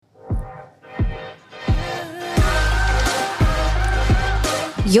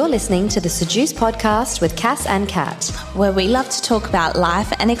You're listening to the Seduce podcast with Cass and Kat, where we love to talk about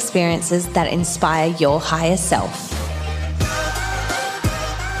life and experiences that inspire your higher self.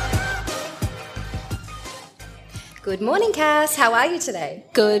 Good morning, Cass. How are you today?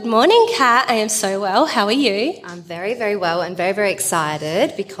 Good morning, Kat. I am so well. How are you? I'm very, very well and very, very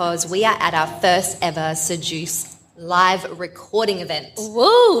excited because we are at our first ever Seduce live recording event.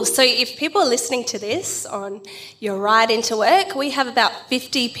 Woo! So if people are listening to this on your ride into work, we have about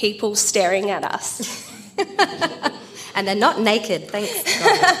 50 people staring at us. And they're not naked, thanks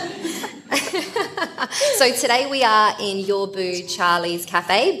God. So today we are in Your Boo Charlie's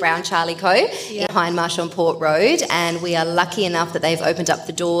Cafe, Brown Charlie Co. in Hindmarsh on Port Road, and we are lucky enough that they've opened up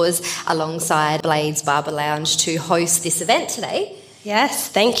the doors alongside Blades Barber Lounge to host this event today. Yes,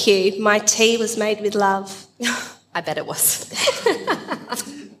 thank you. My tea was made with love. I bet it was.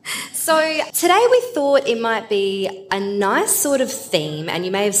 So today we thought it might be a nice sort of theme, and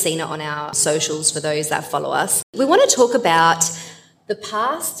you may have seen it on our socials for those that follow us. We want to talk about the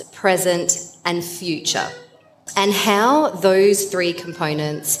past, present and future and how those three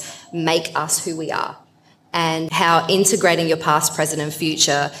components make us who we are, and how integrating your past, present and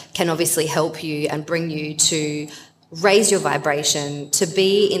future can obviously help you and bring you to raise your vibration, to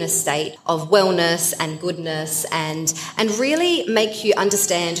be in a state of wellness and goodness, and really make you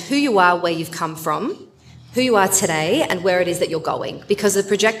understand who you are, where you've come from, who you are today, and where it is that you're going. Because the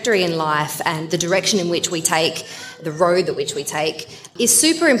trajectory in life and the direction in which we take, the road that which we take, is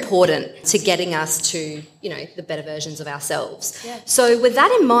super important to getting us to, the better versions of ourselves. Yeah. So with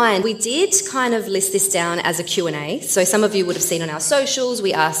that in mind, we did kind of list this down as a Q&A. So some of you would have seen on our socials,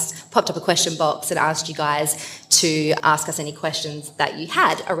 we popped up a question box and asked you guys to ask us any questions that you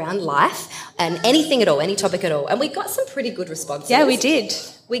had around life and anything at all, any topic at all. And we got some pretty good responses. Yeah, we did.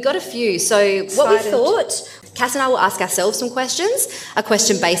 We got a few. So what we thought, Cass and I will ask ourselves some questions, a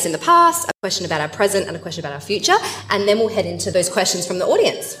question based in the past, a question about our present and a question about our future, and then we'll head into those questions from the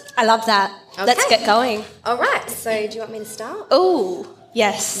audience. I love that. Okay. Let's get going. All right. So do you want me to start? Oh,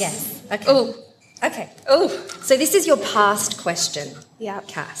 yes. Yes. Okay. Oh. Okay. Oh. So this is your past question,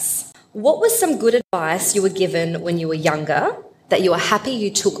 Cass. What was some good advice you were given when you were younger that you are happy you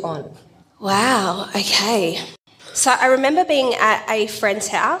took on? Wow. Okay. So I remember being at a friend's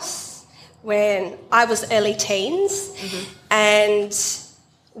house when I was early teens, and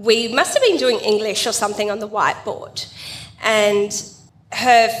we must have been doing English or something on the whiteboard, and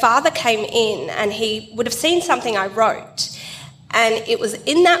her father came in and he would have seen something I wrote, and it was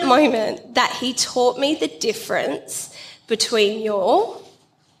in that moment that he taught me the difference between your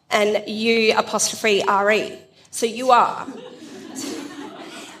and you apostrophe RE. So you are.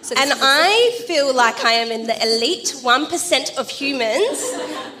 And I feel like I am in the elite 1% of humans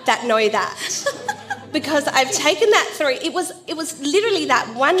that know that. Because I've taken that through. It was literally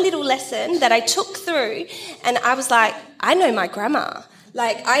that one little lesson that I took through, and I was like, I know my grammar.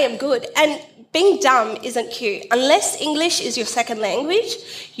 Like, I am good. And being dumb isn't cute. Unless English is your second language,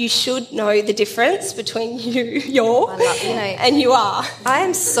 you should know the difference between and you are. I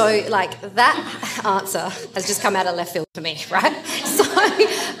am so, that answer has just come out of left field for me, right?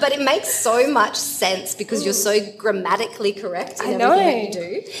 But it makes so much sense because you're so grammatically correct in everything that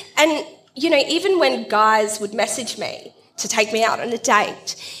you do. And, even when guys would message me to take me out on a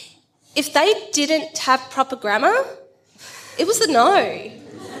date, if they didn't have proper grammar, it was a no.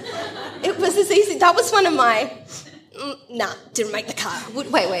 It was as easy. That was one of my, didn't make the cut.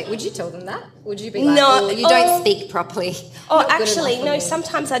 Wait, would you tell them that? Would you be like, no, you don't speak properly? Oh, actually, no,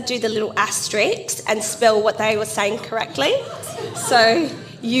 sometimes I'd do the little asterisks and spell what they were saying correctly. So,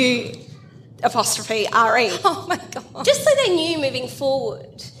 you apostrophe RE. Oh, my God. Just so they knew moving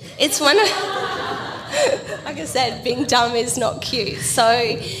forward. It's one of, like I said, being dumb is not cute. So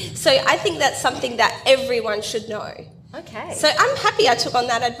I think that's something that everyone should know. Okay. So I'm happy I took on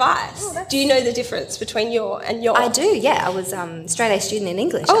that advice. Do you know the difference between your and your? I do, yeah. I was straight A student in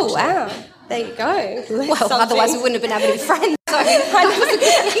English. Oh, actually. Wow. There you go. Well, otherwise we wouldn't have been able to be friends. So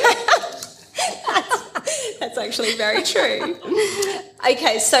that's actually very true.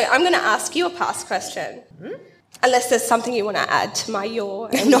 Okay, so I'm going to ask you a past question. Unless there's something you want to add to my your.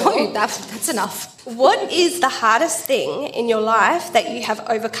 No, that's enough. What is the hardest thing in your life that you have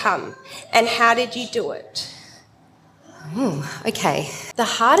overcome, and how did you do it? Okay. The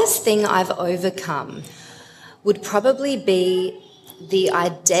hardest thing I've overcome would probably be the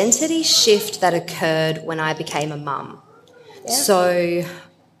identity shift that occurred when I became a mum. Yeah. So,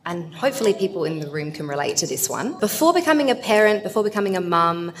 and hopefully people in the room can relate to this one. Before becoming a parent, before becoming a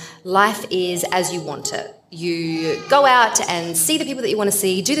mum, life is as you want it. You go out and see the people that you want to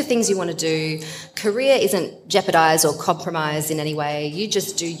see, do the things you want to do. Career isn't jeopardised or compromised in any way. You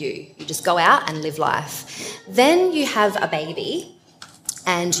just do you. You just go out and live life. Then you have a baby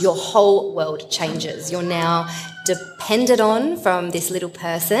and your whole world changes. You're now depended on from this little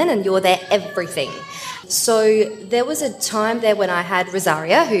person and you're their everything. So there was a time there when I had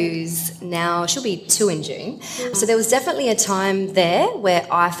Rosaria, who's now, she'll be 2 in June. So there was definitely a time there where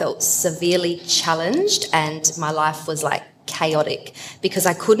I felt severely challenged and my life was like chaotic because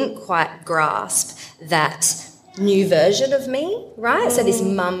I couldn't quite grasp that new version of me, right? So this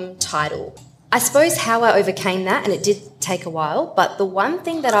mum title. I suppose how I overcame that, and it did take a while, but the one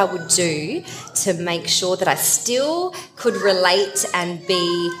thing that I would do to make sure that I still could relate and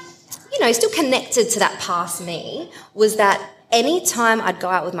be, still connected to that past me was that any time I'd go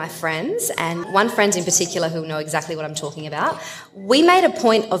out with my friends, and one friend in particular who'll know exactly what I'm talking about, we made a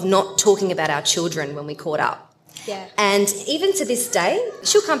point of not talking about our children when we caught up. Yeah. And even to this day,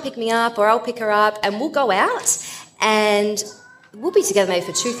 she'll come pick me up or I'll pick her up and we'll go out and we'll be together maybe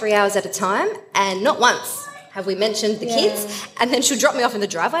for 2-3 hours at a time, and not once have we mentioned the kids. And then she'll drop me off in the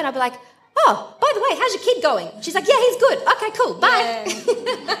driveway and I'll be like, oh, by the way, how's your kid going? She's like, yeah, he's good. Okay, cool, bye.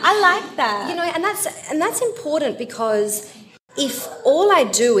 Yeah. I like that. And that's important because if all I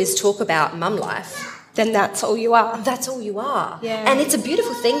do is talk about mum life, then that's all you are. That's all you are. Yeah. And it's a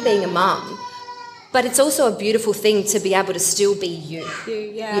beautiful thing being a mum, but it's also a beautiful thing to be able to still be you.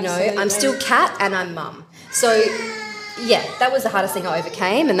 Absolutely. I'm still Kat and I'm mum. So yeah, that was the hardest thing I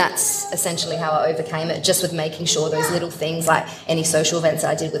overcame, and that's essentially how I overcame it, just with making sure those little things, like any social events that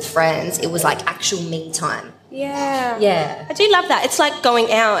I did with friends, it was like actual me time. Yeah. Yeah. I do love that. It's like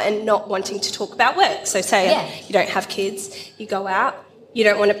going out and not wanting to talk about work. So say you don't have kids, you go out, you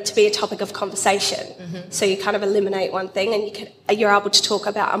don't want it to be a topic of conversation. Mm-hmm. So you kind of eliminate one thing and you're able to talk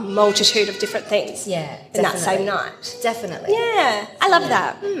about a multitude of different things in that same night. Definitely. Yeah. I love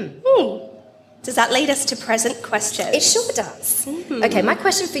that. Does that lead us to present question? It sure does. Mm-hmm. Okay, my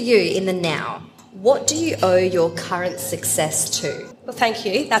question for you in the now. What do you owe your current success to? Well, thank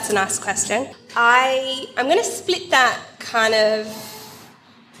you. That's a nice question. I'm going to split that kind of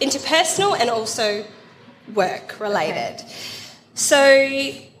into personal and also work related. Okay. So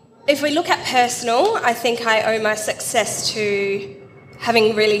if we look at personal, I think I owe my success to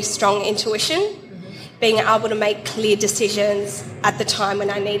having really strong intuition, being able to make clear decisions at the time when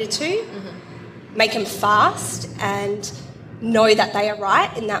I needed to, make them fast and know that they are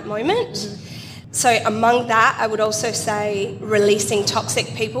right in that moment. So among that, I would also say releasing toxic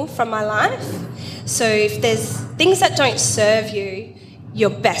people from my life. So if there's things that don't serve you, you're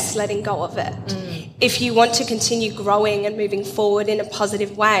best letting go of it. If you want to continue growing and moving forward in a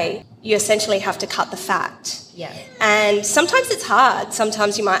positive way, you essentially have to cut the fat. Yeah. And sometimes it's hard.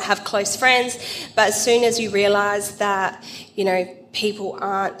 Sometimes you might have close friends, but as soon as you realise that, people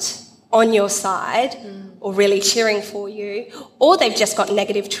aren't on your side or really cheering for you, or they've just got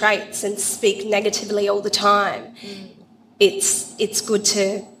negative traits and speak negatively all the time, it's good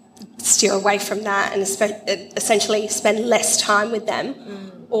to steer away from that and essentially spend less time with them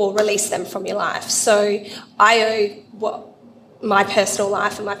or release them from your life. So I owe my personal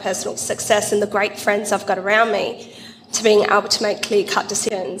life and my personal success and the great friends I've got around me to being able to make clear-cut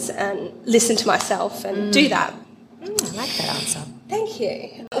decisions and listen to myself and do that. I like that answer. Thank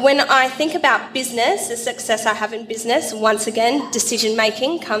you. When I think about business, the success I have in business, once again,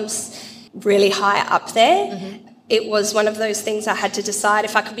 decision-making comes really high up there. It was one of those things I had to decide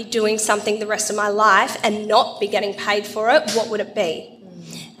if I could be doing something the rest of my life and not be getting paid for it, what would it be?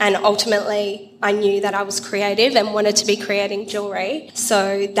 And ultimately, I knew that I was creative and wanted to be creating jewellery.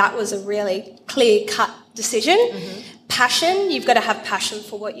 So that was a really clear-cut decision. Passion, you've got to have passion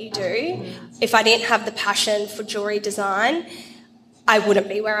for what you do. If I didn't have the passion for jewellery design, I wouldn't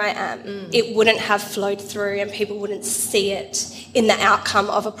be where I am. It wouldn't have flowed through and people wouldn't see it in the outcome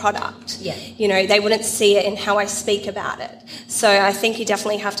of a product. Yeah. They wouldn't see it in how I speak about it. So I think you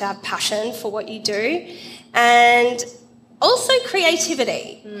definitely have to have passion for what you do. And also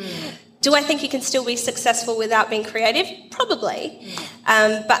creativity. Do I think you can still be successful without being creative? Probably.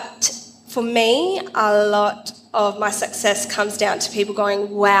 But for me, a lot of my success comes down to people going,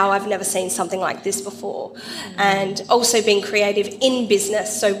 wow, I've never seen something like this before. And also being creative in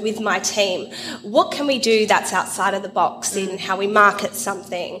business, so with my team. What can we do that's outside of the box in how we market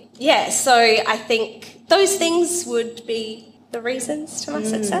something? Yeah, so I think those things would be the reasons to my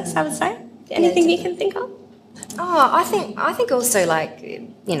success, I would say. Anything you can think of? I think also,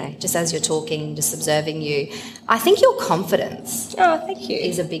 just as you're talking, just observing you, I think your confidence thank you.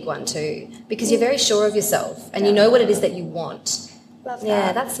 is a big one too, because you're very sure of yourself and you know what it is that you want. Love that.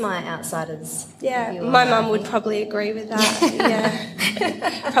 Yeah, that's my outsider's Yeah, view on my that, mum I would think. probably agree with that.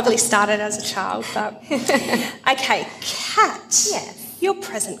 Yeah. Probably started as a child, but... Okay, Kat. Yes. Your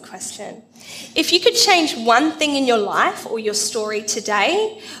present question. If you could change one thing in your life or your story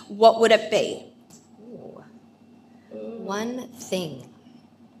today, what would it be? Ooh. One thing.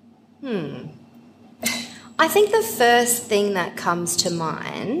 I think the first thing that comes to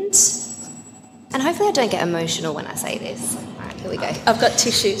mind, and hopefully I don't get emotional when I say this. All right, here we go. I've got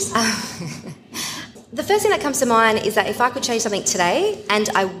tissues. The first thing that comes to mind is that if I could change something today, and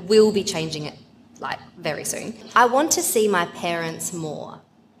I will be changing it like very soon, I want to see my parents more.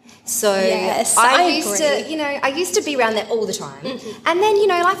 So Yes, I I used agree. to, I used to be around there all the time. And then,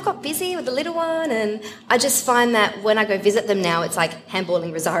 life got busy with the little one, and I just find that when I go visit them now, it's like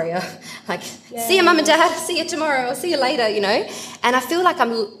handballing Rosario. Like, see you, mum and dad, see you tomorrow, or see you later, And I feel like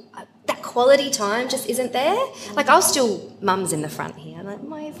that quality time just isn't there. Like, I'll still, mum's in the front here, like,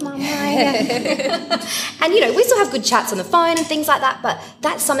 wave, mum, wave. And, we still have good chats on the phone and things like that, but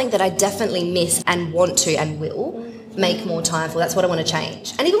that's something that I definitely miss and want to and will make more time for. That's what I want to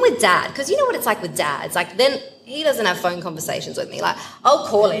change. And even with dad, because you know what it's like with dad. It's like then he doesn't have phone conversations with me. Like, I'll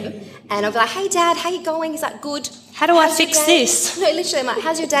call him and I'll be like, hey, Dad, how you going? He's like, good. How do I How's your fix day?" this? No, literally, I'm like,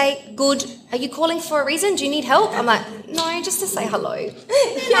 how's your day? Good. Are you calling for a reason? Do you need help? I'm like, no, just to say hello.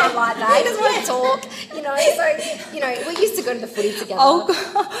 Not like that. He doesn't want to talk, So, we used to go to the footy together.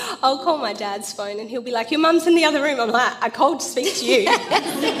 I'll call my dad's phone and he'll be like, your mum's in the other room. I'm like, I called to speak to you.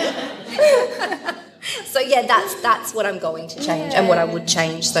 So, yeah, that's what I'm going to change and what I would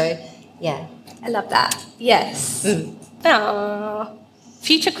change. So, yeah. I love that. Yes. Aww.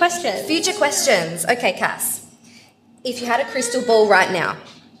 Future questions. Future questions. Okay, Cass. If you had a crystal ball right now,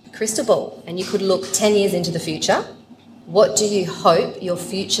 and you could look 10 years into the future, what do you hope your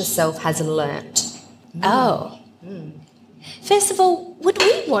future self has learnt? Oh. First of all, would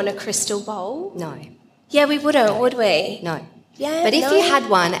we want a crystal ball? No. Yeah, we wouldn't, would we? No. Yeah. But if no. you had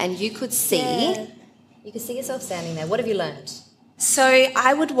one and you could see, Yeah. you could see yourself standing there, what have you learned? So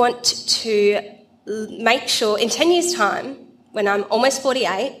I would want to make sure in 10 years' time, when I'm almost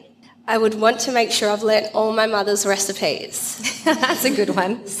 48, I would want to make sure I've learnt all my mother's recipes. That's a good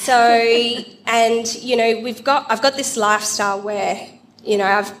one. So, and, I've got this lifestyle where,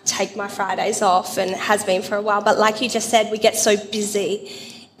 I've taken my Fridays off and it has been for a while. But like you just said, we get so busy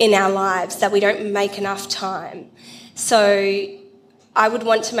in our lives that we don't make enough time. So I would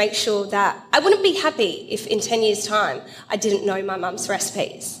want to make sure that I wouldn't be happy if in 10 years' time I didn't know my mum's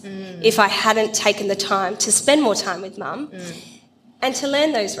recipes, if I hadn't taken the time to spend more time with mum and to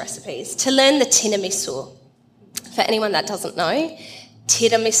learn those recipes, to learn the tiramisu. For anyone that doesn't know,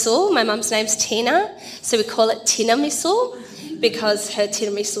 tiramisu, my mum's name's Tina, so we call it tiramisu because her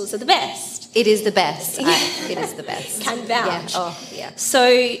tiramisus are the best. It is the best. It is the best. Can vouch. Yeah. Oh, yeah.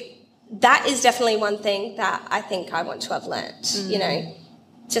 So that is definitely one thing that I think I want to have learnt,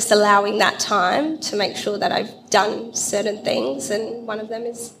 just allowing that time to make sure that I've done certain things, and one of them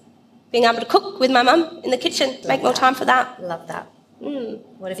is being able to cook with my mum in the kitchen, make more time for that. Love that.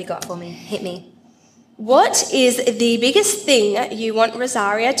 What have you got for me? Hit me. What is the biggest thing you want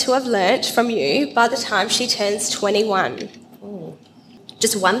Rosaria to have learnt from you by the time she turns 21? Ooh.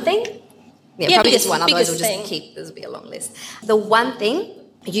 Just one thing? Yeah, probably just one, otherwise biggest we'll just thing. this will be a long list. The one thing,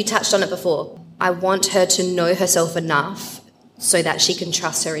 you touched on it before, I want her to know herself enough so that she can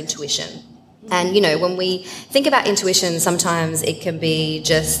trust her intuition. And, when we think about intuition, sometimes it can be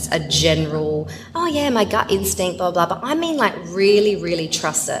just a general, oh, yeah, my gut instinct, blah, blah, but I mean, like, really, really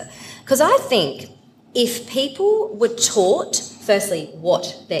trust it. Because I think if people were taught, firstly,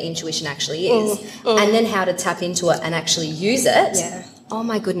 what their intuition actually is, and then how to tap into it and actually use it, oh,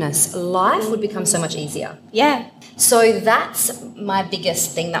 my goodness, life would become so much easier. Yeah. So that's my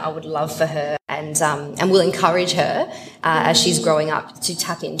biggest thing that I would love for her and will encourage her as she's growing up to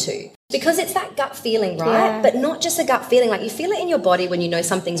tap into. Because it's that gut feeling, right? Yeah. But not just a gut feeling. Like, you feel it in your body when you know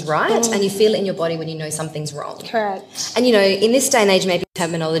something's right and you feel it in your body when you know something's wrong. Correct. And, in this day and age, maybe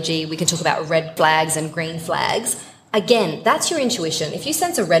terminology, we can talk about red flags and green flags. Again, that's your intuition. If you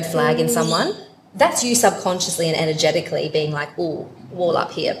sense a red flag in someone, that's you subconsciously and energetically being like, ooh, wall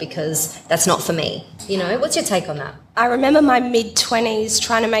up here because that's not for me. What's your take on that? I remember my mid-20s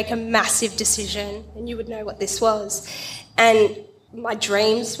trying to make a massive decision, and you would know what this was. And my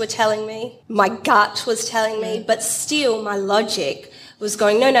dreams were telling me, my gut was telling me, but still my logic was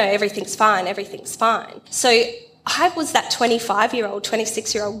going, no, everything's fine, everything's fine. So I was that 25-year-old,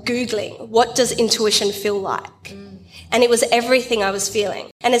 26-year-old Googling, what does intuition feel like? And it was everything I was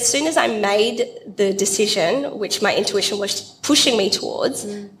feeling. And as soon as I made the decision, which my intuition was pushing me towards,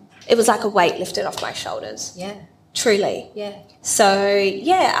 it was like a weight lifted off my shoulders. Yeah. truly. Yeah. So,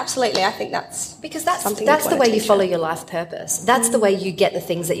 yeah, absolutely. I think that's because that's something the way you follow your life purpose. That's the way you get the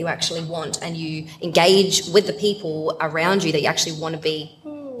things that you actually want, and you engage with the people around you that you actually want to be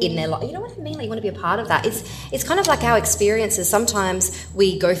in their life. You know what I mean? Like, you want to be a part of that. It's kind of like our experiences. Sometimes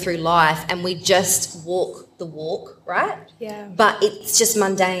we go through life and we just walk the walk, right? Yeah. But it's just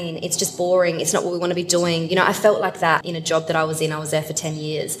mundane. It's just boring. It's not what we want to be doing. You know, I felt like that in a job that I was in. I was there for 10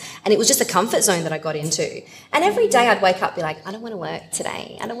 years, and it was just a comfort zone that I got into. And every day I'd wake up, be like, I don't want to work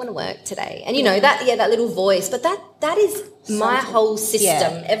today. I don't want to work today. And you know, that little voice, but that is my whole system.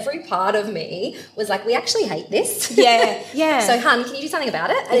 Yeah. Every part of me was like, we actually hate this. Yeah. Yeah. So, hun, can you do something about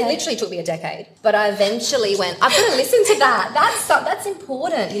it? And it literally took me a decade. But I eventually went, I've got to listen to that. That's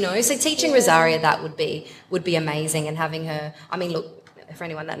important, you know. So teaching Rosaria that would be amazing, and having her, I mean, look, for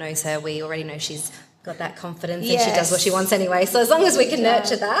anyone that knows her, we already know she's got that confidence and she does what she wants anyway. So as long as we can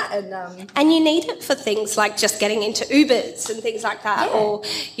nurture that. And you need it for things like just getting into Ubers and things like that, or,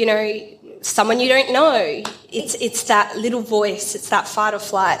 you know, someone you don't know. It's that little voice, it's that fight or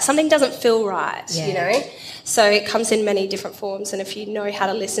flight. Something doesn't feel right, you know. So it comes in many different forms, and if you know how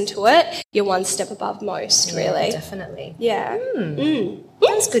to listen to it, you're one step above most, really. Definitely. Yeah.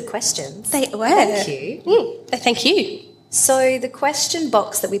 That's good questions. They were. Thank you. Thank you. So the question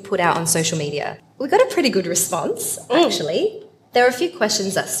box that we put out on social media, we got a pretty good response, actually. There are a few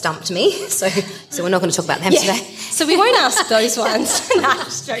questions that stumped me, so we're not going to talk about them today. So we won't ask those ones. No, I'm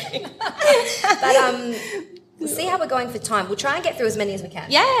just joking. But we'll see how we're going for time. We'll try and get through as many as we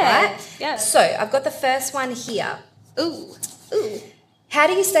can. Yeah. Right? Yeah. So I've got the first one here. Ooh. How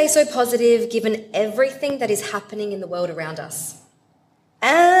do you stay so positive given everything that is happening in the world around us?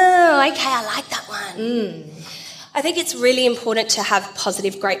 Oh, okay, I like that one. I think it's really important to have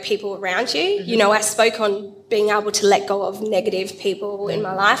positive, great people around you. You know, I spoke on being able to let go of negative people in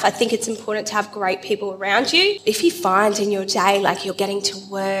my life. I think it's important to have great people around you. If you find in your day, like, you're getting to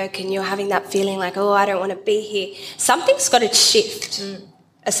work and you're having that feeling like, oh, I don't want to be here, something's got to shift.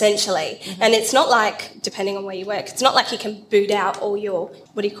 Essentially. And it's not like, depending on where you work, it's not like you can boot out all your,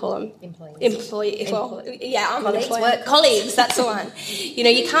 what do you call them? Employees. Well, yeah, I'm an employee. Colleagues, that's the one. You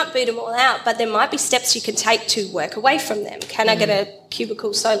know, you can't boot them all out, but there might be steps you can take to work away from them. Can I get a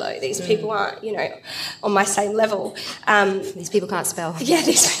cubicle solo? These people aren't, you know, on my same level. These people can't spell. Yeah,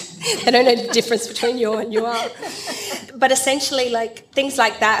 they don't know the difference between you and you are. But essentially, like, things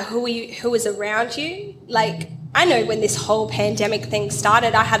like that, who is around you, like, I know when this whole pandemic thing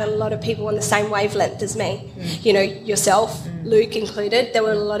started, I had a lot of people on the same wavelength as me. You know, yourself, Luke included. There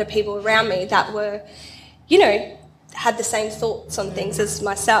were a lot of people around me that were, you know, had the same thoughts on things as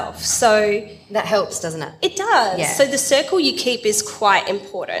myself. So that helps, doesn't it? It does. Yeah. So the circle you keep is quite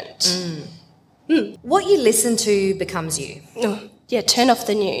important. What you listen to becomes you. Oh, yeah, turn off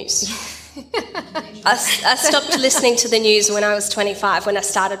the news. I stopped listening to the news when I was 25, when I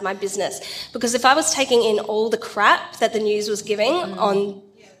started my business, because if I was taking in all the crap that the news was giving on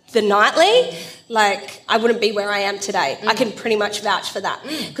the nightly, like, I wouldn't be where I am today. I can pretty much vouch for that.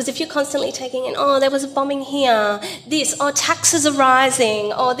 Because if you're constantly taking in, oh, there was a bombing here, this, oh, taxes are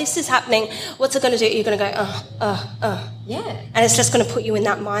rising, oh, this is happening, what's it going to do? You're going to go, Yeah. And it's just going to put you in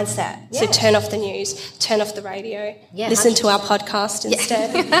that mindset. Yeah. So turn off the news, turn off the radio, listen 100%. To our podcast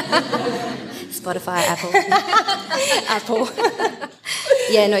instead. Spotify, Apple. Apple.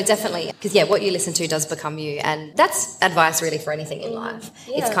 Yeah, no, definitely. Because, what you listen to does become you. And that's advice really for anything in life.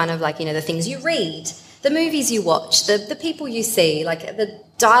 Yeah. It's kind of like, you know, the things you read, the movies you watch, the people you see, like the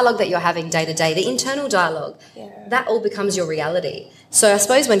dialogue that you're having day to day, the internal dialogue, that all becomes your reality. So I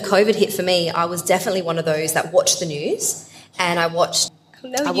suppose when COVID hit for me, I was definitely one of those that watched the news, and I watched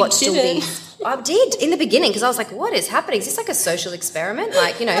all these. I did in the beginning, because I was like, what is happening? Is this like a social experiment?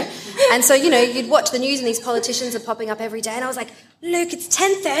 Like, you know. And so, you know, you'd watch the news and these politicians are popping up every day, and I was like, Luke, it's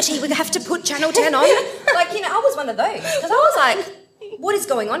 10:30. We have to put Channel 10 on. Like, you know, I was one of those, because I was like, what is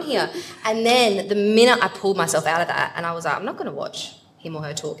going on here? And then the minute I pulled myself out of that, and I was like, I'm not going to watch him or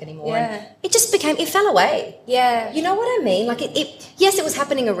her talk anymore. And it just it fell away. Yeah. You know what I mean? Like, yes, it was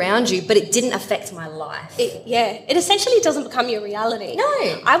happening around you, but it didn't affect my life. It essentially doesn't become your reality.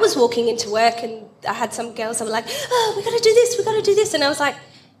 No. I was walking into work and I had some girls that were like, oh, we got to do this. And I was like,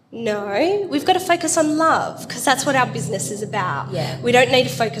 no, we've got to focus on love, because that's what our business is about. Yeah. We don't need to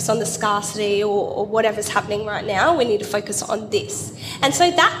focus on the scarcity or whatever's happening right now. We need to focus on this. And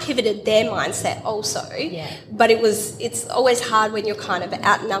so that pivoted their mindset also. Yeah. But it's always hard when you're kind of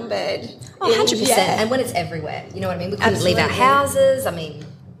outnumbered. Oh, 100%. And when it's everywhere. You know what I mean? We couldn't leave our houses. I mean,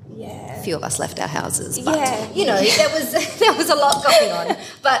 a few of us left our houses, but you know, there was a lot going on.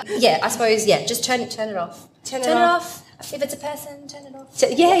 But I suppose just turn it off. Turn it off. If it's a person, turn it off.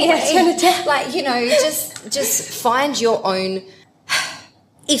 Turn it down. Like, you know, just find your own.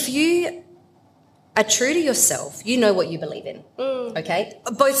 If you are true to yourself, you know what you believe in, okay?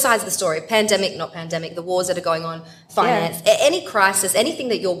 Both sides of the story, pandemic, not pandemic, the wars that are going on, finance, any crisis, anything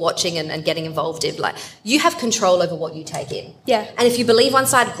that you're watching and getting involved in, like, you have control over what you take in. Yeah. And if you believe one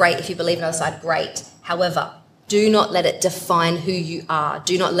side, great. If you believe another side, great. However, do not let it define who you are.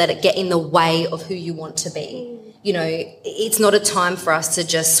 Do not let it get in the way of who you want to be. You know, it's not a time for us to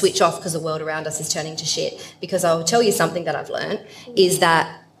just switch off because the world around us is turning to shit. Because I'll tell you something that I've learned is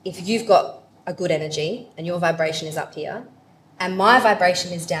that if you've got a good energy and your vibration is up here and my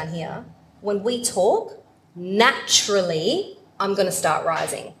vibration is down here, when we talk, naturally I'm going to start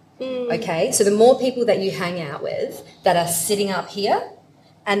rising. Okay? So the more people that you hang out with that are sitting up here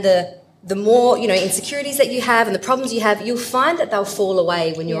and the more, you know, insecurities that you have and the problems you have, you'll find that they'll fall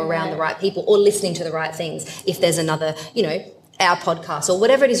away when you're around the right people or listening to the right things. If there's another, you know, our podcast or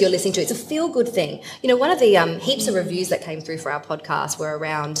whatever it is you're listening to, it's a feel-good thing. You know, one of the heaps of reviews that came through for our podcast were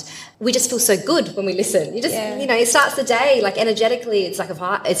around, we just feel so good when we listen. You just, you know, it starts the day, like energetically, it's like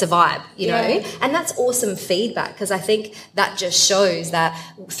it's a vibe, you know, and that's awesome feedback because I think that just shows that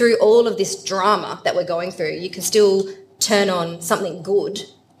through all of this drama that we're going through, you can still turn on something good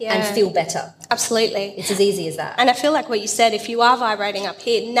and feel better. Absolutely. It's as easy as that. And I feel like what you said, if you are vibrating up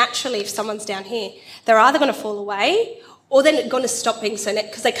here, naturally if someone's down here, they're either going to fall away or they're going to stop being so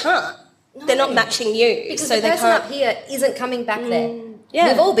because they can't. No. They're not matching you. Because so the person up here isn't coming back there. Yeah.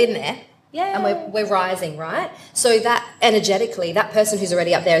 We've all been there. Yeah. And we're rising, right? So that energetically, that person who's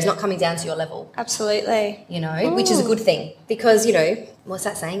already up there is not coming down to your level. Absolutely. You know, which is a good thing. Because, you know, what's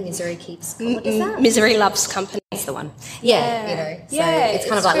that saying? Misery keeps... What is that? Misery loves company. That's the one. Yeah, you know. So it's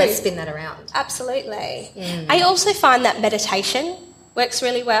kind of like, let's spin that around. Absolutely. I also find that meditation works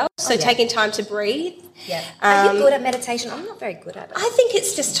really well. So taking time to breathe. Yeah. Are you good at meditation? I'm not very good at it. I think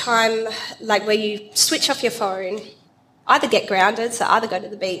it's just time, like where you switch off your phone, either get grounded, so either go to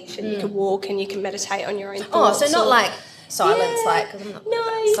the beach and you can walk and you can meditate on your own thoughts. Oh, so not like silence, like... Cause I'm not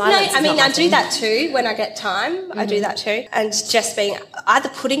I mean, I do that too when I get time. I do that too. And just being either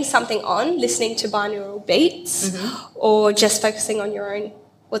putting something on, listening to binaural beats, or just focusing on your own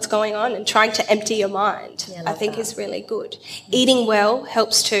what's going on and trying to empty your mind, I think is really good. Eating well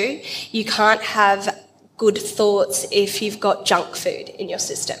helps too. You can't have good thoughts if you've got junk food in your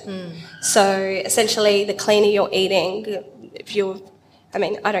system. So essentially the cleaner you're eating,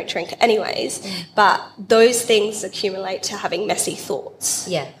 I don't drink anyways, but those things accumulate to having messy thoughts.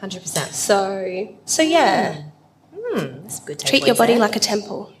 Yeah, 100%. So yeah. That's good. Treat your body like a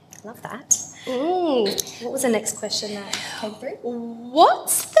temple. Love that. What was the next question that came through?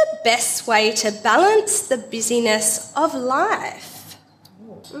 What's the best way to balance the busyness of life?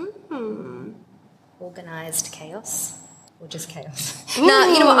 Organised chaos or just chaos?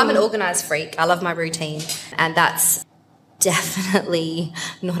 No, you know what? I'm an organised freak. I love my routine, and that's definitely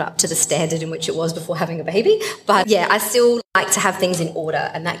not up to the standard in which it was before having a baby. But yeah, I still like to have things in order,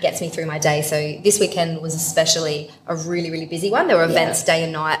 and that gets me through my day. So this weekend was especially a really, really busy one. There were events day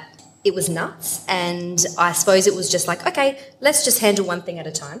and night. It was nuts, and I suppose it was just like, okay, let's just handle one thing at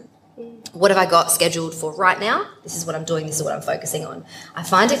a time. What have I got scheduled for right now? This is what I'm doing. This is what I'm focusing on. I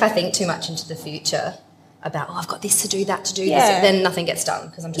find if I think too much into the future about, I've got this to do, that to do, this, then nothing gets done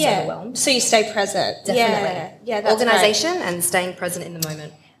because I'm just overwhelmed. So you stay present. Definitely. Yeah, that's organisation and staying present in the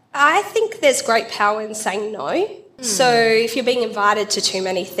moment. I think there's great power in saying no. So if you're being invited to too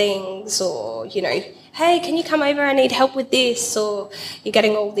many things, or, you know, hey, can you come over? I need help with this, or you're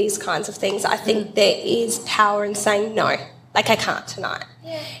getting all these kinds of things, I think there is power in saying no. Like, I can't tonight.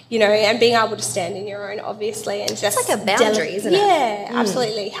 Yeah. You know, and being able to stand in your own, obviously, and just... It's like a boundary, isn't it? Yeah,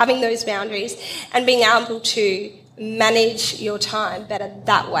 absolutely. Having those boundaries and being able to manage your time better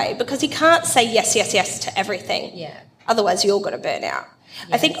that way, because you can't say yes, yes, yes to everything. Yeah. Otherwise, you're going to burn out.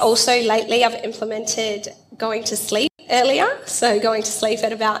 Yes. I think also lately I've implemented going to sleep earlier, so going to sleep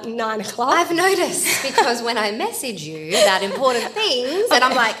at about 9 o'clock. I've noticed, because when I message you that important things, and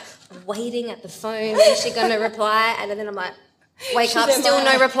I'm like waiting at the phone, is she going to reply? And then I'm like, wake up, still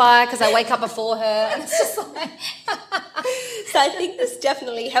no reply, because I wake up before her. And it's just like... So I think this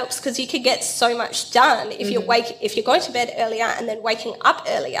definitely helps, because you can get so much done if you're going to bed earlier and then waking up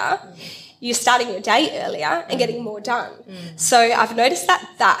earlier. You're starting your day earlier and getting more done. So I've noticed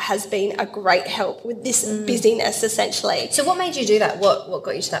that has been a great help with this busyness, essentially. So what made you do that? What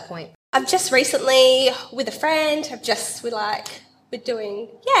got you to that point? I've just recently, with a friend, we're doing,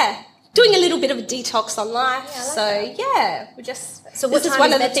 doing a little bit of a detox on life. We're just... So what this is time one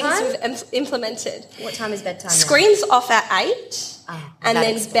is of the bedtime? things we've implemented. What time is bedtime now? Screens off at 8 and that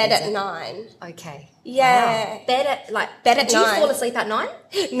then bed explains at it. 9. Okay. Yeah. Wow. Bed at Bed do at you 9. fall asleep at 9?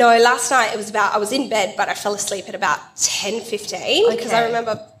 No, last night I was in bed, but I fell asleep at about 10:15 because I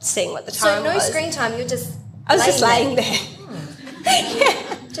remember seeing what the time So no was. screen time, you're just I was just laying there.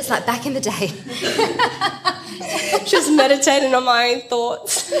 Just like back in the day. Just meditating on my own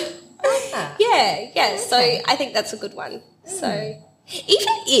thoughts. Ah. Yeah. So I think that's a good one. So even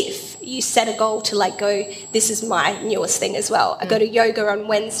if you set a goal to like go, this is my newest thing as well. I go to yoga on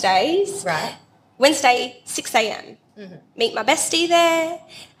Wednesdays. Right. Wednesday, 6 a.m. Meet my bestie there,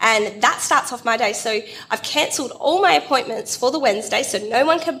 and that starts off my day. So I've cancelled all my appointments for the Wednesday, so no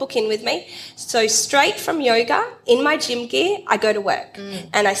one can book in with me. So straight from yoga, in my gym gear, I go to work,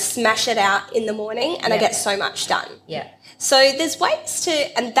 and I smash it out in the morning, and I get so much done. Yeah. So there's ways to,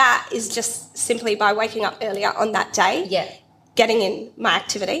 and that is just simply by waking up earlier on that day, getting in my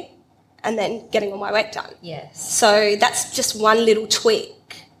activity, and then getting all my work done. Yes. So that's just one little tweak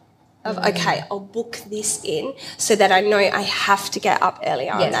of, okay, I'll book this in so that I know I have to get up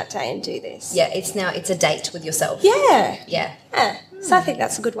earlier on that day and do this. Yeah, it's a date with yourself. Yeah. Yeah. So I think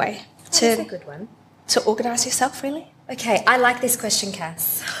that's a good way That's a good one. to organise yourself, really. Okay, I like this question,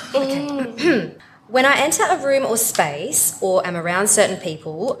 Cass. Okay. When I enter a room or space or am around certain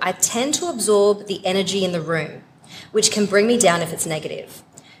people, I tend to absorb the energy in the room, which can bring me down if it's negative.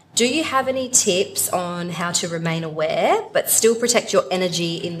 Do you have any tips on how to remain aware but still protect your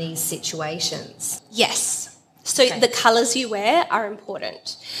energy in these situations? Yes. So the colours you wear are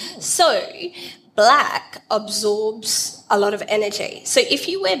important. So black absorbs a lot of energy. So if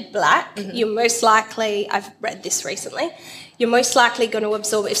you wear black, you're most likely, I've read this recently, you're most likely going to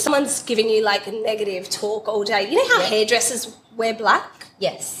absorb, if someone's giving you like a negative talk all day, you know how hairdressers wear black?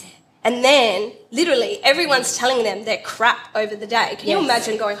 Yes. And then literally everyone's telling them they're crap over the day. Can you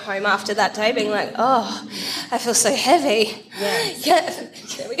imagine going home after that day being like, oh, I feel so heavy. Yeah,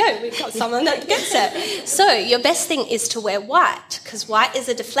 there we go. We've got someone that gets it. So your best thing is to wear white because white is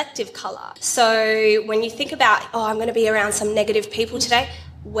a deflective colour. So when you think about, oh, I'm going to be around some negative people today,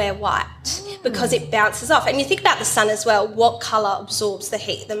 wear white because it bounces off. And you think about the sun as well. What colour absorbs the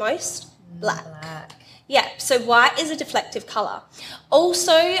heat the most? Black. Yeah, so white is a deflective colour.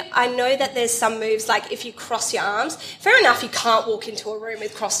 Also, I know that there's some moves, like if you cross your arms, fair enough, you can't walk into a room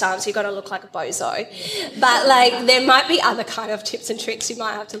with crossed arms, you've got to look like a bozo. But, like, there might be other kind of tips and tricks, you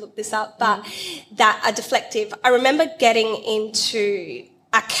might have to look this up, but that are deflective. I remember getting into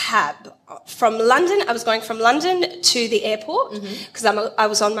a cab from London. I was going from London to the airport because I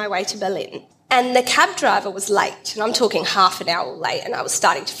was on my way to Berlin. And the cab driver was late, and I'm talking half an hour late, and I was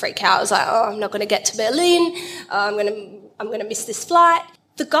starting to freak out. I was like, oh, I'm not going to get to Berlin. I'm going to miss this flight.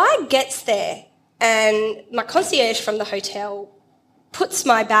 The guy gets there, and my concierge from the hotel puts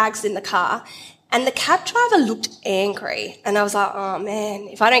my bags in the car, and the cab driver looked angry. And I was like, oh, man,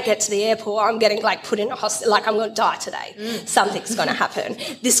 if I don't get to the airport, I'm getting, like, put in a hospital. Like, I'm going to die today. Something's going to happen.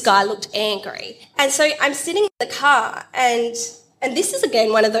 This guy looked angry. And so I'm sitting in the car, and this is,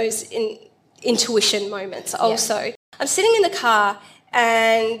 again, one of those intuition moments also. I'm sitting in the car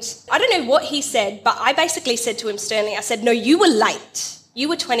and I don't know what he said, but I basically said to him sternly, I said, no, you were late. You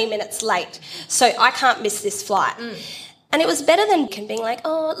were 20 minutes late, so I can't miss this flight. And it was better than being like,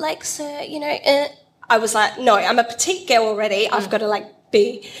 oh, like, sir, you know, I was like, no, I'm a petite girl already. I've got to, like,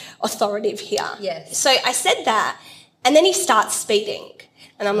 be authoritative here. Yes. So I said that, and then he starts speeding.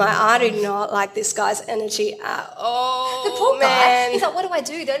 And I'm like, I do not like this guy's energy at all. The poor guy. He's like, what do I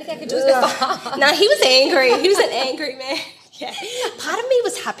do? The only thing I can do is go fast. No, he was angry. He was an angry man. Yeah. Part of me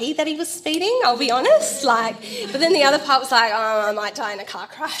was happy that he was speeding, I'll be honest. Like, but then the other part was like, oh, I might die in a car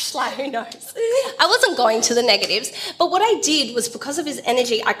crash. Like, who knows? I wasn't going to the negatives. But what I did was because of his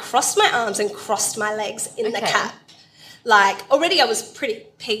energy, I crossed my arms and crossed my legs in the cab. Like, already I was pretty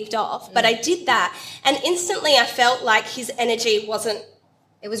peeved off, but I did that. And instantly I felt like his energy wasn't...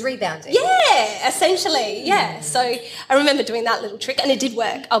 It was rebounding. Yeah, essentially, yeah. So I remember doing that little trick, and it did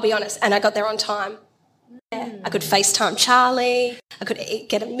work, I'll be honest, and I got there on time. Yeah. I could FaceTime Charlie. I could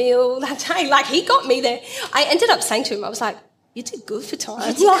get a meal that day. Like, he got me there. I ended up saying to him, I was like, you did good for time.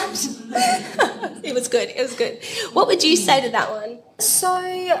 It was good. It was good. What would you say to that one? So,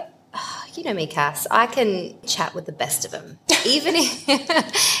 you know me, Cass. I can chat with the best of them. Even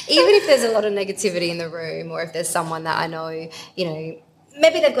if there's a lot of negativity in the room, or if there's someone that I know, you know,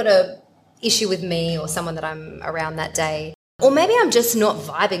 maybe they've got a issue with me or someone that I'm around that day. Or maybe I'm just not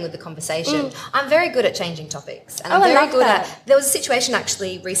vibing with the conversation. I'm very good at changing topics. And I'm very good at... There was a situation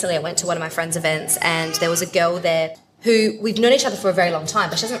actually recently, I went to one of my friends' events and there was a girl there who we've known each other for a very long time,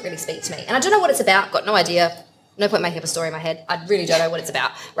 but she doesn't really speak to me. And I don't know what it's about, got no idea, no point making up a story in my head. I really don't know what it's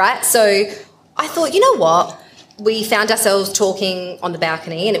about, right? So I thought, you know what? We found ourselves talking on the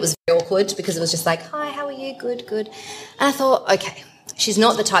balcony and it was very awkward because it was just like, hi, how are you? Good, good. And I thought, okay, she's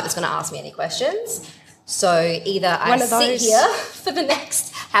not the type that's going to ask me any questions. So either I sit here for the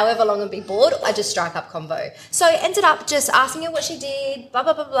next however long and be bored, or I just strike up convo. So I ended up just asking her what she did, blah,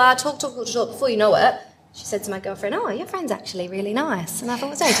 blah, blah, blah, talk. Before you know it, she said to my girlfriend, oh, your friend's actually really nice. And I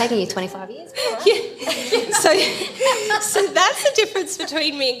thought, it's only taking you 25 years. Yeah. So that's the difference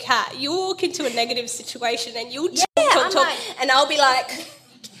between me and Kat. You walk into a negative situation and you'll talk, like, and I'll be like,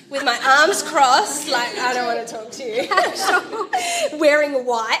 with my arms crossed, like, I don't want to talk to you. Wearing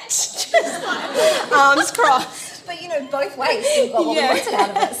white, just like, arms crossed. But, you know, both ways, you've got what we wanted out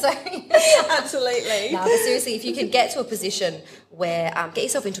of it. So. Absolutely. No, but seriously, if you can get to a position where, get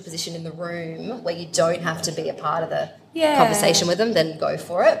yourself into a position in the room where you don't have to be a part of the conversation with them, then go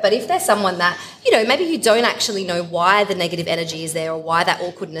for it. But if there's someone that, you know, maybe you don't actually know why the negative energy is there or why that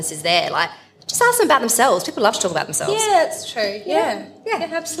awkwardness is there, like, just ask them about themselves. People love to talk about themselves. Yeah, that's true. Yeah,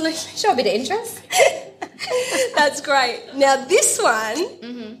 absolutely. Show a bit of interest. That's great. Now, this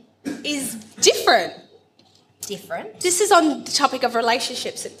one is different. Different? This is on the topic of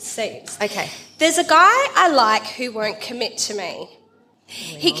relationships, it seems. Okay. There's a guy I like who won't commit to me.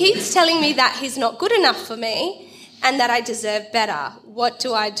 He keeps telling me that he's not good enough for me and that I deserve better. What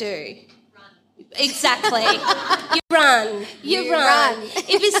do I do? Exactly. You run. You run.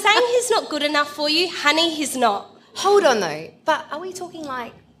 If he's saying he's not good enough for you, honey, he's not. Hold on, though. But are we talking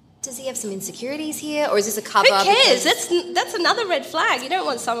like, does he have some insecurities here, or is this a cover? Who cares? That's another red flag. You don't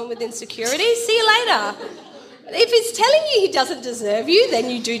want someone with insecurities. See you later. If he's telling you he doesn't deserve you, then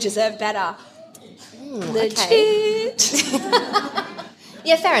you do deserve better. Legit.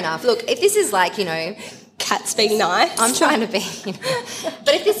 Yeah, fair enough. Look, if this is like, you know... Cat's being nice. I'm trying to be, you know.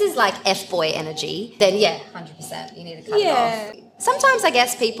 But if this is like F-boy energy, then yeah, 100%. You need to cut it off. Sometimes I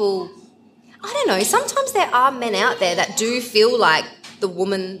guess people... I don't know. Sometimes there are men out there that do feel like the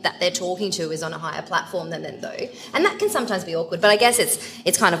woman that they're talking to is on a higher platform than them, though. And that can sometimes be awkward. But I guess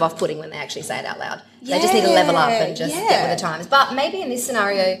it's kind of off-putting when they actually say it out loud. They just need to level up and just get with the times. But maybe in this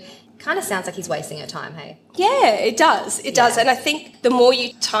scenario, kind of sounds like he's wasting her time, hey? Yeah, it does. It does. And I think the more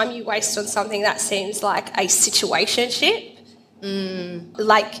time you waste on something that seems like a situationship,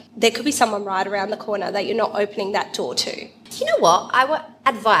 like there could be someone right around the corner that you're not opening that door to. You know what? I want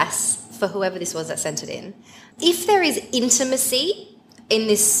advice for whoever this was that sent it in. If there is intimacy in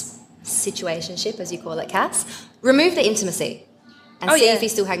this situationship, as you call it, Cass, remove the intimacy and see if he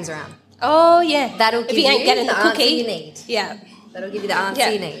still hangs around. Oh, yeah. That'll give you getting the cookie answer you need. Yeah. That'll give you the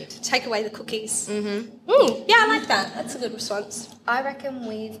answer you need. Take away the cookies. Yeah, I like that. That's a good response. I reckon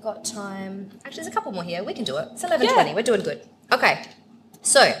we've got time. Actually, there's a couple more here. We can do it. It's 11:20. We're doing good. Okay.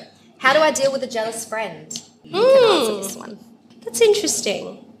 So, how do I deal with a jealous friend? You can answer this one. That's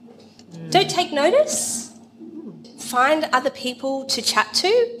interesting. Don't take notice. Find other people to chat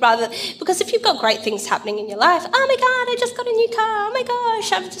to because if you've got great things happening in your life, oh my God, I just got a new car, oh my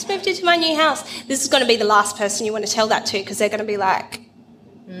gosh, I've just moved into my new house. This is going to be the last person you want to tell that to because they're going to be like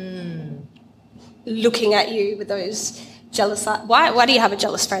looking at you with those jealous eyes. Why do you have a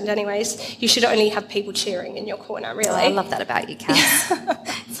jealous friend anyways? You should only have people cheering in your corner, really. Oh, I love that about you, Cass.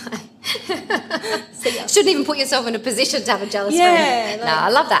 Shouldn't even put yourself in a position to have a jealous friend. I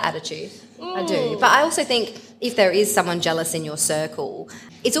love that attitude. I do. But I also think if there is someone jealous in your circle,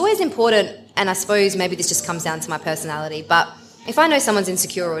 it's always important, and I suppose maybe this just comes down to my personality, but if I know someone's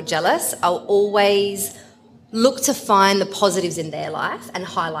insecure or jealous, I'll always look to find the positives in their life and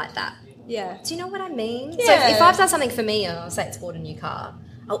highlight that. Yeah. Do you know what I mean? Yeah. So if I've done something for me, I'll say it's bought a new car,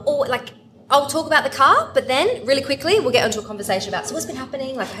 I'll talk about the car, but then really quickly we'll get onto a conversation about, so what's been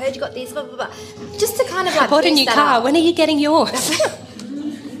happening? Like, I heard you got this, blah, blah, blah. Just to kind of like... I bought a new car. Up. When are you getting yours?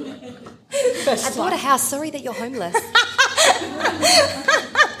 I bought a house. Sorry that you're homeless.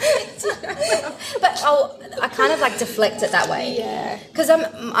 But I kind of like deflect it that way. Yeah. Because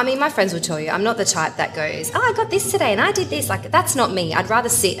my friends would tell you, I'm not the type that goes, oh, I got this today and I did this. Like, that's not me. I'd rather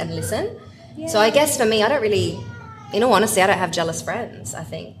sit and listen. Yeah. So I guess for me, I don't really, in all honesty, I don't have jealous friends, I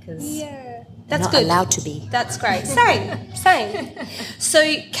think. Cause that's not good. Allowed to be. That's great. Same. So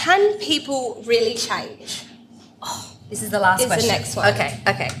can people really change? Oh, this is the last question. The next one.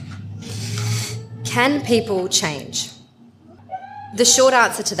 Okay. Can people change? The short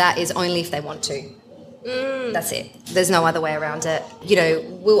answer to that is only if they want to. That's it. There's no other way around it. You know,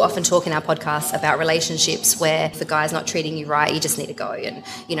 we'll often talk in our podcast about relationships where if the guy's not treating you right, you just need to go. And,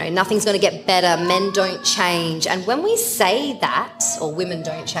 you know, nothing's going to get better. Men don't change. And when we say that, or women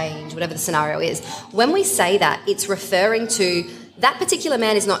don't change, whatever the scenario is, when we say that, it's referring to that particular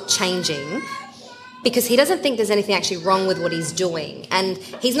man is not changing because he doesn't think there's anything actually wrong with what he's doing. And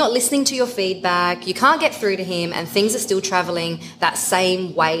he's not listening to your feedback. You can't get through to him and things are still travelling that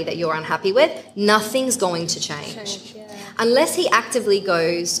same way that you're unhappy with. Nothing's going to change. Unless he actively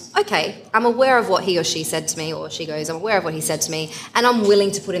goes, okay, I'm aware of what he or she said to me, or she goes, I'm aware of what he said to me, and I'm willing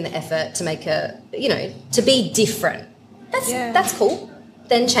to put in the effort to make to be different. That's cool.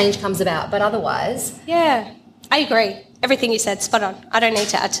 Then change comes about. But otherwise... Yeah, I agree. Everything you said, spot on. I don't need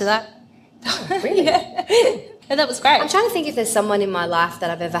to add to that. Oh, really? Yeah, that was great. I'm trying to think if there's someone in my life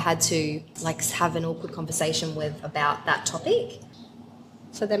that I've ever had to have an awkward conversation with about that topic.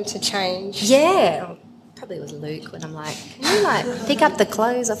 For them to change. Yeah. Probably was Luke when I'm like, can you pick up the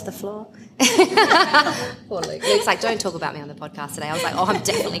clothes off the floor? Poor Luke. Luke's like, don't talk about me on the podcast today. I was like, oh, I'm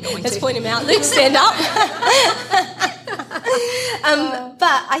definitely going to. Let's point him out. Luke, stand up.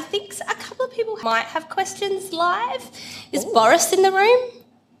 But I think a couple of people might have questions live. Is Boris in the room?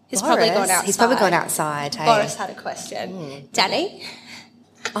 He's probably gone outside. He's probably gone outside. Hey? Boris had a question. Danny?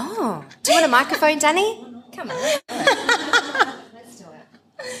 Oh, do you want a microphone, Danny? Come on. Let's do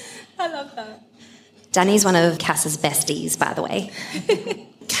it. I love that. Danny's one of Cass's besties, by the way.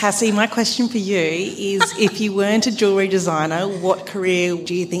 Cassie, my question for you is if you weren't a jewellery designer, what career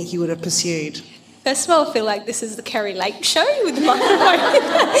do you think you would have pursued? First of all, I feel like this is the Kerry Lake show with the microphone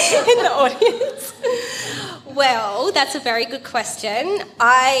in the audience. Well, that's a very good question.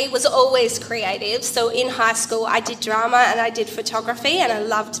 I was always creative. So in high school, I did drama and I did photography and I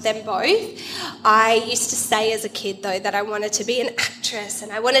loved them both. I used to say as a kid, though, that I wanted to be an actress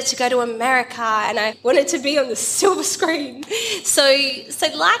and I wanted to go to America and I wanted to be on the silver screen. So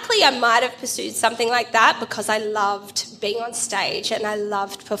likely I might have pursued something like that because I loved being on stage and I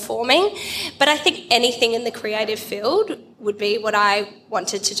loved performing. But I think anything in the creative field would be what I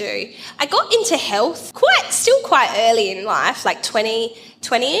wanted to do. I got into health still quite early in life, like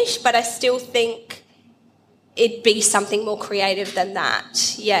 20-ish, but I still think it'd be something more creative than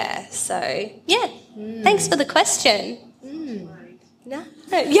that. Yeah, so, yeah. Thanks for the question. No?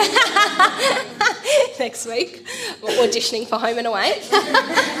 Yeah. Next week, we're auditioning for Home and Away.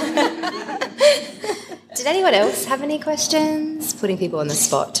 Did anyone else have any questions? Putting people on the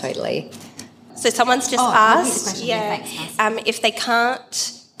spot, totally. So someone's just asked, if they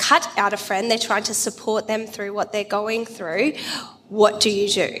can't cut out a friend, they're trying to support them through what they're going through, what do you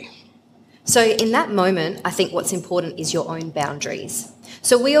do? So in that moment, I think what's important is your own boundaries.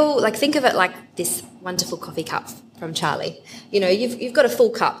 So we all, think of it like this wonderful coffee cup from Charlie. You know, you've got a full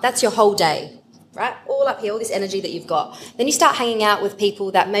cup. That's your whole day, right? All up here, all this energy that you've got. Then you start hanging out with people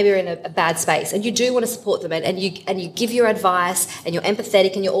that maybe are in a bad space and you do want to support them and you give your advice and you're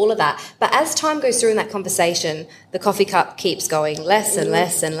empathetic and you're all of that. But as time goes through in that conversation, the coffee cup keeps going less and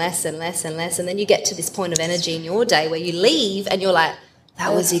less and less and less and less. And then you get to this point of energy in your day where you leave and you're like,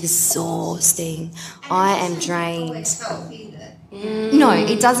 that was exhausting. I am drained. No,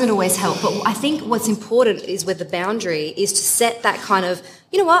 it doesn't always help. But I think what's important is with the boundary is to set that kind of,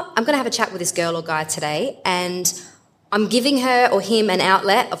 you know what, I'm going to have a chat with this girl or guy today and I'm giving her or him an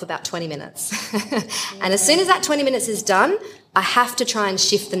outlet of about 20 minutes. And as soon as that 20 minutes is done, I have to try and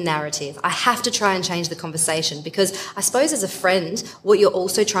shift the narrative. I have to try and change the conversation because I suppose as a friend, what you're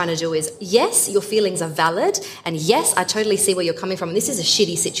also trying to do is, yes, your feelings are valid and yes, I totally see where you're coming from. This is a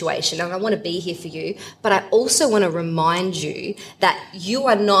shitty situation and I want to be here for you, but I also want to remind you that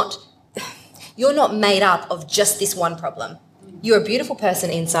you're not made up of just this one problem. You're a beautiful person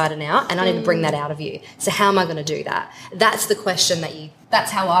inside and out, and I need to bring that out of you. So how am I going to do that? That's the question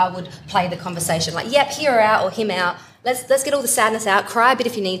that's how I would play the conversation. Like, yep, here or out or him out. Let's get all the sadness out, cry a bit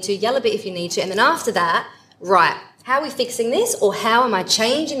if you need to, yell a bit if you need to. And then after that, right, how are we fixing this or how am I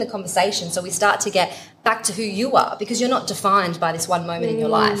changing the conversation so we start to get back to who you are because you're not defined by this one moment in your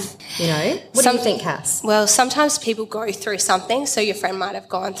life, you know? What do you think, Cass? Well, sometimes people go through something, so your friend might have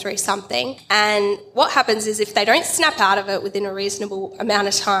gone through something, and what happens is if they don't snap out of it within a reasonable amount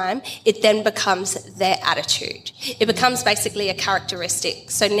of time, it then becomes their attitude. It becomes basically a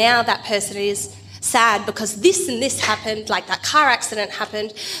characteristic. So now that person is sad because this and this happened, like that car accident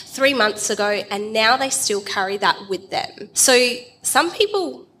happened 3 months ago, and now they still carry that with them. So some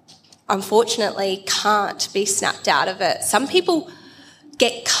people, unfortunately, can't be snapped out of it. Some people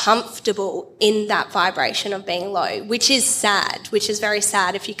get comfortable in that vibration of being low, which is sad, which is very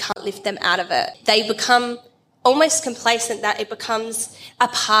sad if you can't lift them out of it. They become almost complacent, that it becomes a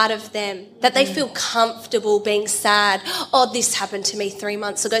part of them, that they feel comfortable being sad. Oh, this happened to me 3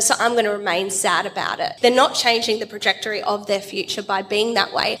 months ago, so I'm going to remain sad about it. They're not changing the trajectory of their future by being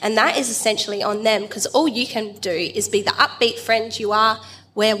that way. And that is essentially on them, because all you can do is be the upbeat friend you are.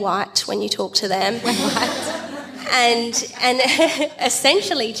 Wear white when you talk to them. Wear white. And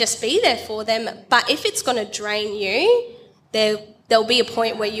essentially just be there for them. But if it's going to drain you, there'll be a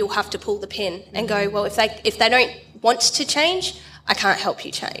point where you'll have to pull the pin and go, well, if they don't want to change, I can't help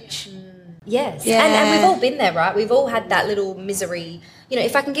you change. Yes. Yeah. And we've all been there, right? We've all had that little misery. You know,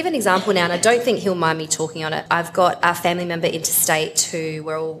 if I can give an example now, and I don't think he'll mind me talking on it, I've got a family member interstate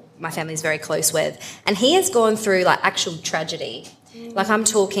who my family's very close with, and he has gone through like actual tragedy. Like I'm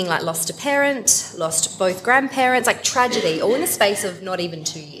talking like lost a parent, lost both grandparents, like tragedy, all in the space of not even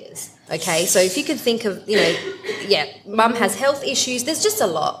 2 years. Okay, so if you can think of, mum has health issues, there's just a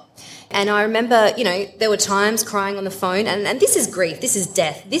lot. And I remember, there were times crying on the phone, and this is grief, this is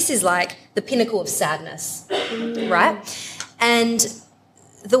death, this is like the pinnacle of sadness, right? And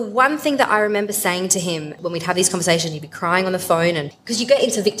the one thing that I remember saying to him when we'd have these conversations, he'd be crying on the phone, and because you get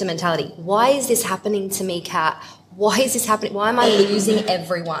into victim mentality. Why is this happening to me, Kat? Why is this happening? Why am I losing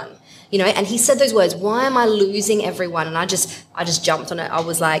everyone? And he said those words, why am I losing everyone? And I just jumped on it. I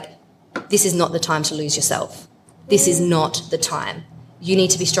was like, this is not the time to lose yourself. This is not the time. You need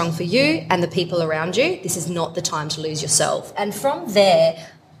to be strong for you and the people around you. This is not the time to lose yourself. And from there,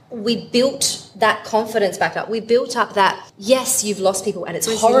 we built that confidence back up. We built up that, yes, you've lost people and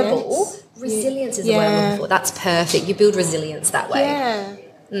it's horrible. Resilience is the word I'm looking for. That's perfect. You build resilience that way. Yeah.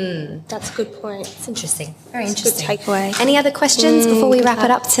 That's a good point. It's interesting. Very interesting. Good takeaway. Any other questions before we wrap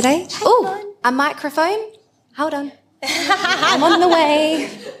it up today? Oh, a microphone. Hold on. I'm on the way.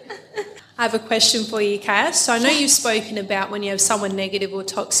 I have a question for you, Cass. So I know you've spoken about when you have someone negative or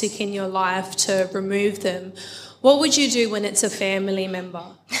toxic in your life to remove them. What would you do when it's a family member?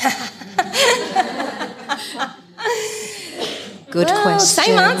 Good question.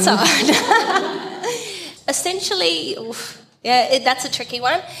 Same answer. Essentially, that's a tricky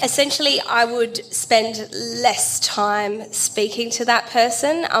one. Essentially, I would spend less time speaking to that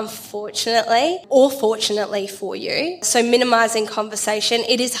person, unfortunately, or fortunately for you. So minimising conversation.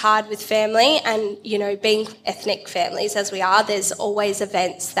 It is hard with family, and, being ethnic families as we are, there's always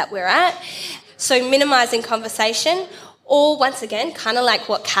events that we're at. So minimising conversation, or once again, kind of like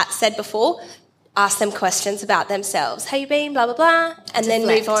what Kat said before, ask them questions about themselves. How you been? Blah, blah, blah. And then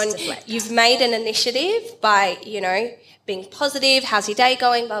move on. You've made an initiative by, being positive, how's your day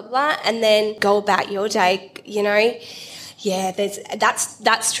going, blah, blah, blah, and then go about your day, Yeah,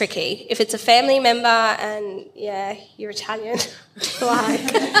 that's tricky. If it's a family member and, you're Italian,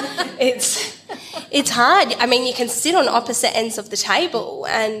 it's hard. I mean, you can sit on opposite ends of the table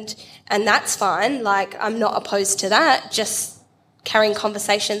and that's fine. Like, I'm not opposed to that, just carrying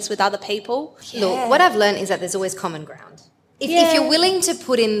conversations with other people. Yeah. Look, what I've learned is that there's always common ground. If you're willing to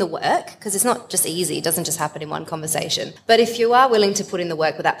put in the work, because it's not just easy, it doesn't just happen in one conversation, but if you are willing to put in the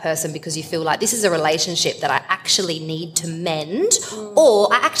work with that person because you feel like this is a relationship that I actually need to mend,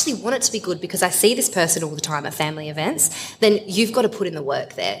 or I actually want it to be good because I see this person all the time at family events, then you've got to put in the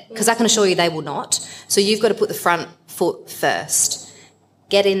work there, because I can assure you they will not. So you've got to put the front foot first.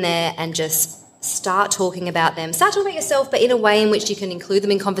 Get in there and just start talking about them. Start talking about yourself, but in a way in which you can include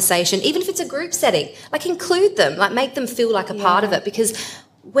them in conversation, even if it's a group setting. Like, include them, like make them feel like a part of it, because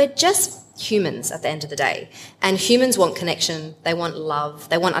we're just humans at the end of the day. And humans want connection, they want love,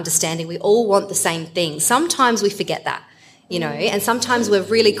 they want understanding. We all want the same thing. Sometimes we forget that, and sometimes we're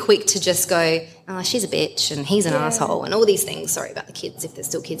really quick to just go, oh, she's a bitch and he's an asshole and all these things. Sorry about the kids, if there's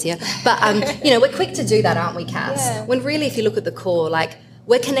still kids here. But, we're quick to do that, aren't we, Cass? Yeah. When really, if you look at the core, like,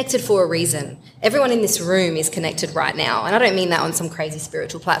 we're connected for a reason. Everyone in this room is connected right now. And I don't mean that on some crazy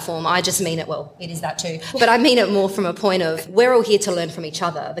spiritual platform. I just mean it, well, it is that too. But I mean it more from a point of we're all here to learn from each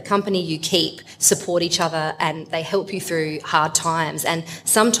other. The company you keep support each other and they help you through hard times. And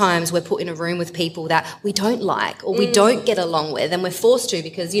sometimes we're put in a room with people that we don't like or we don't get along with, and we're forced to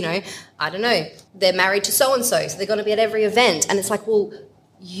because, I don't know, they're married to so-and-so, so they're going to be at every event. And it's like, well,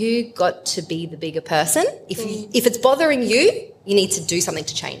 you got to be the bigger person. If it's bothering you, you need to do something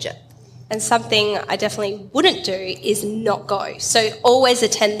to change it. And something I definitely wouldn't do is not go. So always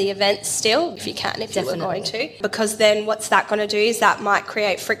attend the events still, if you can, if you were going to. Because then what's that going to do is that might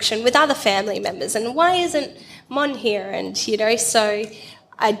create friction with other family members. And why isn't Mon here? And, so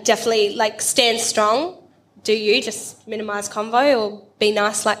I definitely, stand strong. Do you just minimise convo or be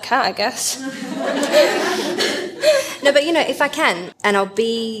nice like Kat, I guess? No, but, if I can, and I'll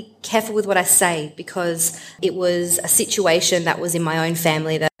be careful with what I say, because it was a situation that was in my own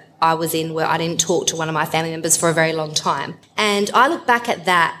family that I was in where I didn't talk to one of my family members for a very long time. And I look back at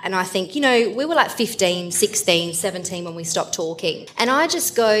that and I think, we were like 15, 16, 17 when we stopped talking. And I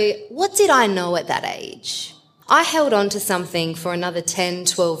just go, what did I know at that age? I held on to something for another 10,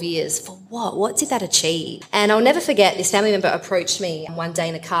 12 years. For what? What did that achieve? And I'll never forget, this family member approached me one day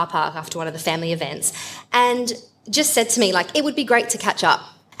in a car park after one of the family events and just said to me, like, it would be great to catch up.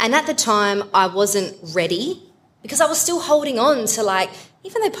 And at the time, I wasn't ready because I was still holding on to, like,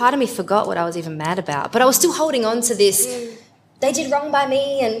 even though part of me forgot what I was even mad about, but I was still holding on to this, they did wrong by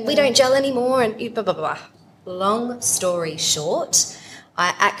me and we don't gel anymore and blah, blah, blah. Long story short,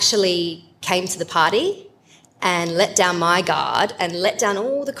 I actually came to the party and let down my guard and let down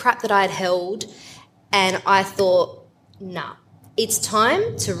all the crap that I had held. And I thought, nah, it's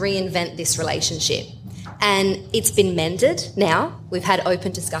time to reinvent this relationship. And it's been mended now. We've had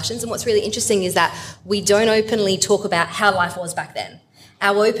open discussions. And what's really interesting is that we don't openly talk about how life was back then.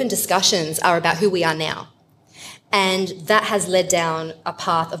 Our open discussions are about who we are now. And that has led down a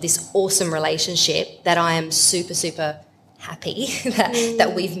path of this awesome relationship that I am super, super happy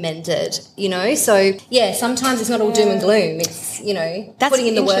that we've mended, So, yeah, sometimes it's not all doom and gloom. It's, That's putting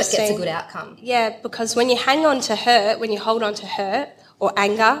in the work gets a good outcome. Yeah, because when you hang on to hurt, when you hold on to hurt or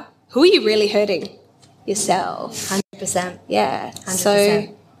anger, who are you really hurting? Yourself. 100%. Yeah. 100%.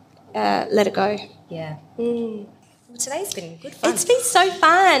 So let it go. Yeah. Well, today's been good fun. It's been so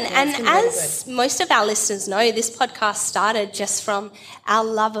fun. Yeah, and it's been really as most of our listeners know, this podcast started just from our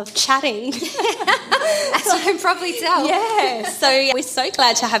love of chatting. As you can probably tell. Yeah. So we're so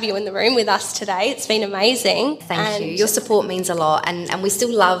glad to have you in the room with us today. It's been amazing. Thank you. Your support means a lot. And we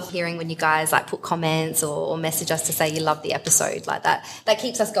still love hearing when you guys put comments or message us to say you love the episode like that. That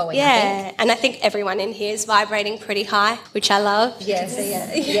keeps us going, I think. And I think everyone in here is vibrating pretty high, which I love. Yes,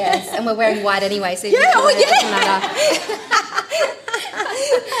 yes. And we're wearing white anyway, so it doesn't matter.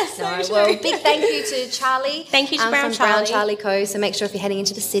 Well, big thank you to Charlie. Thank you to Brown from Charlie. Brown Charlie Co. So make sure if you're heading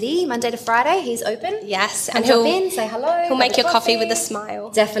into the city Monday to Friday, he's open. Yes, and he'll in, say hello. He'll make your coffee with a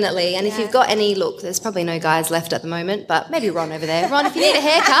smile. Definitely. And if you've got any, look, there's probably no guys left at the moment, but maybe Ron over there. Ron, if you need a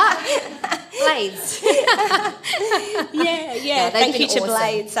haircut, Blades. Yeah. No, thank you to awesome.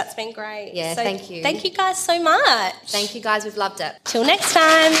 Blades. That's been great. Yeah, so thank you. Thank you guys so much. Thank you guys. We've loved it. Till next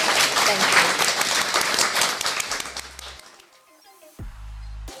time. Thank you.